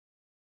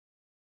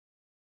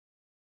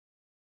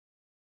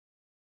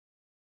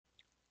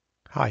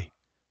Hi,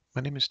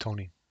 my name is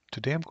Tony.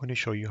 Today I'm going to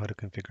show you how to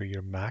configure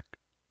your Mac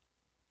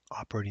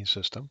operating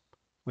system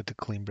with the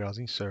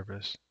CleanBrowsing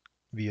service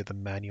via the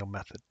manual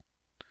method.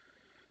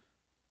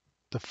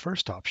 The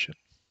first option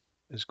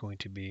is going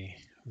to be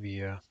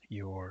via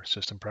your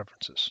system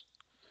preferences.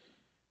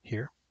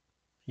 Here,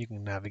 you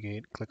can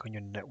navigate, click on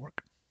your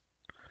network,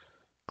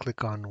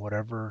 click on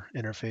whatever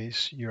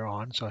interface you're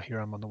on. So here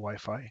I'm on the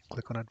Wi-Fi,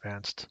 click on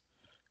advanced,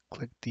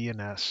 click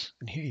DNS,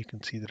 and here you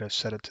can see that I've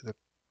set it to the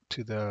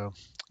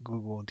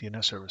Google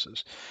DNS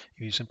services.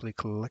 If you simply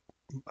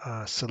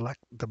select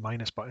the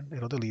minus button,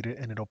 it'll delete it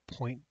and it'll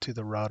point to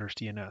the router's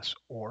DNS.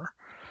 Or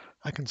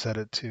I can set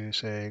it to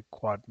say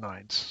quad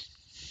nines,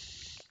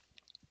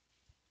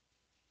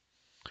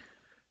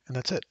 and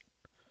that's it.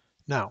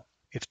 Now,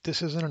 if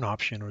this isn't an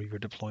option or you're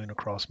deploying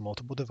across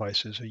multiple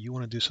devices or you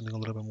want to do something a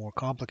little bit more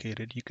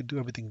complicated, you could do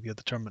everything via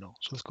the terminal.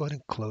 So let's go ahead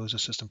and close the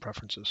system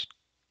preferences.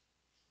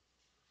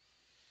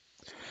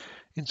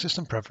 In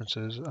system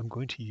preferences, I'm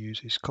going to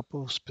use a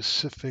couple of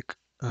specific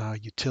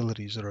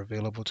utilities that are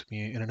available to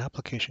me in an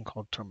application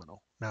called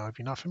Terminal. Now, if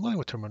you're not familiar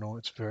with Terminal,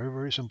 it's very,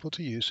 very simple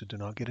to use, so do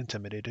not get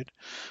intimidated.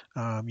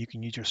 You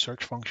can use your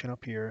search function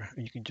up here,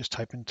 and you can just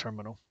type in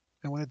Terminal.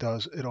 And when it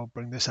does, it'll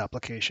bring this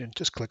application.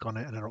 Just click on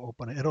it, and it'll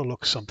open it. It'll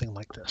look something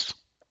like this.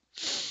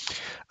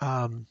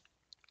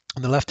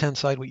 On the left-hand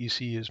side, what you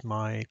see is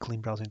my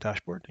CleanBrowsing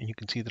dashboard, and you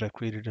can see that I've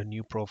created a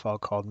new profile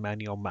called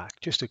Manual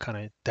Mac, just to kind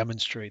of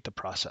demonstrate the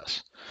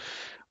process.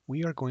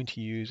 We are going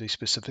to use a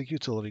specific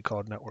utility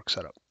called network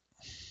setup.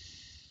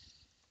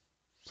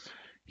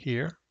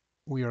 Here,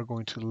 we are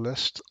going to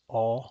list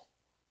all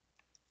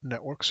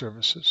network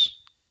services.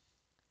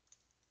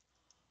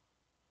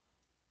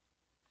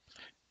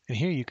 And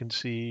here you can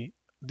see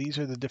these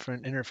are the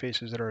different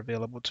interfaces that are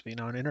available to me.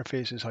 Now, an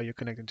interface is how you're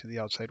connected to the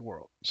outside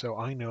world. So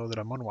I know that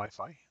I'm on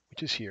Wi-Fi,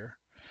 which is here,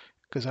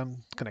 because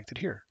I'm connected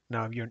here.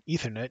 Now, if you're on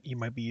Ethernet, you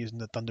might be using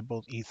the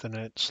Thunderbolt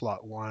Ethernet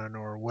slot 1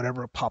 or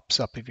whatever pops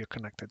up if you're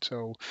connected.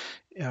 So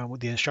with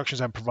the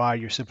instructions I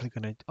provide, you're simply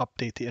going to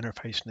update the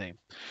interface name.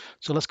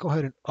 So let's go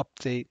ahead and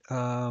update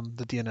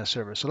the DNS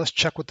server. So let's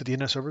check what the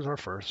DNS servers are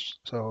first.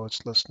 So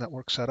let's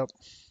network setup.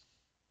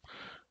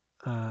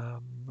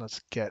 Let's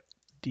get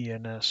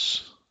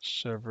DNS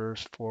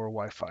servers for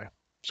Wi-Fi.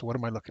 So what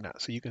am I looking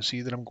at? So you can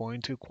see that I'm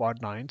going to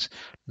quad 9s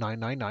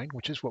 999,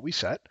 which is what we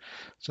set.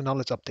 So now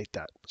let's update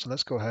that. So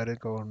let's go ahead and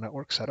go on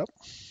network setup.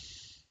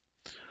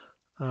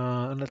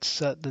 And let's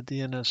set the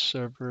DNS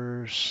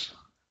servers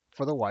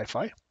for the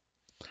Wi-Fi.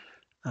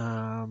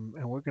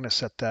 And we're going to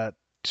set that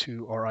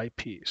to our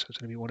IP. So it's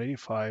going to be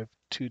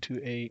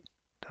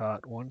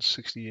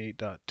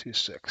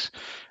 185.228.168.26.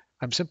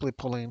 I'm simply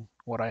pulling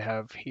what I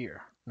have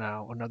here.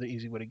 Now, another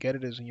easy way to get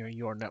it is in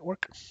your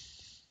network.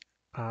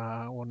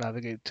 We'll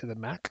navigate to the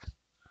Mac,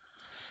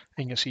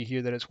 and you'll see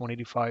here that it's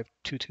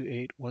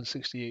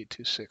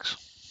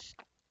 185.228.168.26.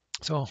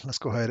 So let's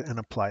go ahead and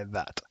apply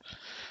that.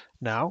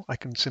 Now I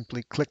can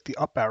simply click the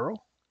up arrow,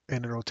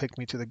 and it'll take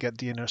me to the Get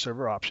DNS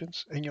Server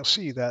options, and you'll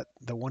see that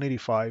the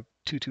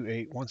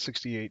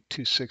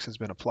 185.228.168.26 has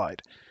been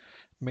applied.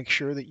 Make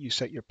sure that you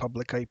set your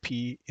public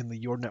IP in the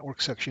Your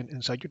Network section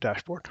inside your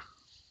dashboard.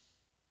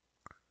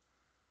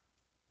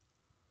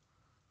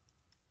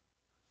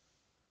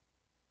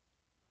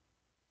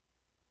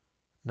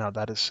 Now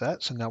that is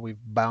set. So now we've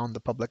bound the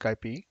public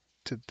IP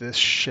to this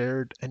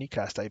shared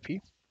Anycast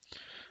IP.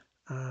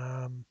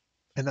 And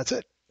that's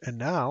it. And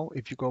now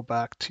if you go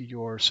back to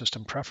your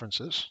system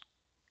preferences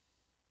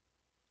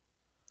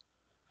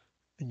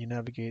and you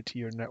navigate to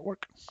your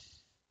network,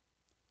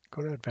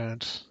 go to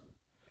advanced,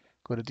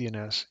 go to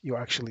DNS, you'll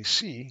actually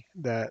see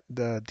that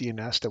the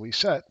DNS that we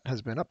set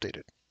has been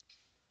updated.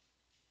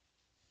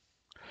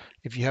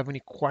 If you have any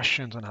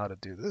questions on how to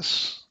do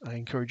this, I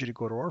encourage you to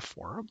go to our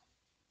forum,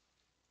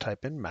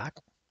 type in Mac,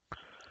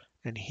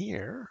 and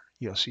here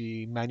you'll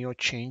see manual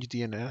change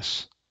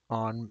DNS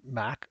on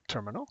Mac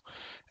terminal,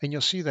 and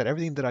you'll see that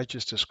everything that I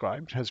just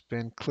described has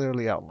been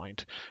clearly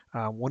outlined.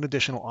 One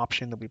additional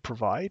option that we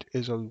provide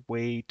is a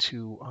way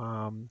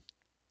to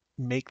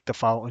make the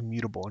file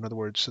immutable. In other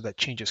words, so that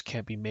changes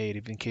can't be made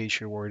if in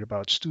case you're worried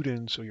about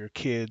students or your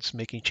kids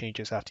making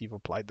changes after you've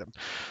applied them.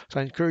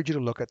 So I encourage you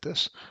to look at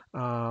this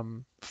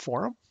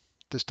forum,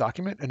 this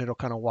document, and it'll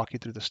kind of walk you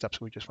through the steps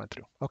we just went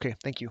through. Okay,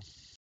 thank you.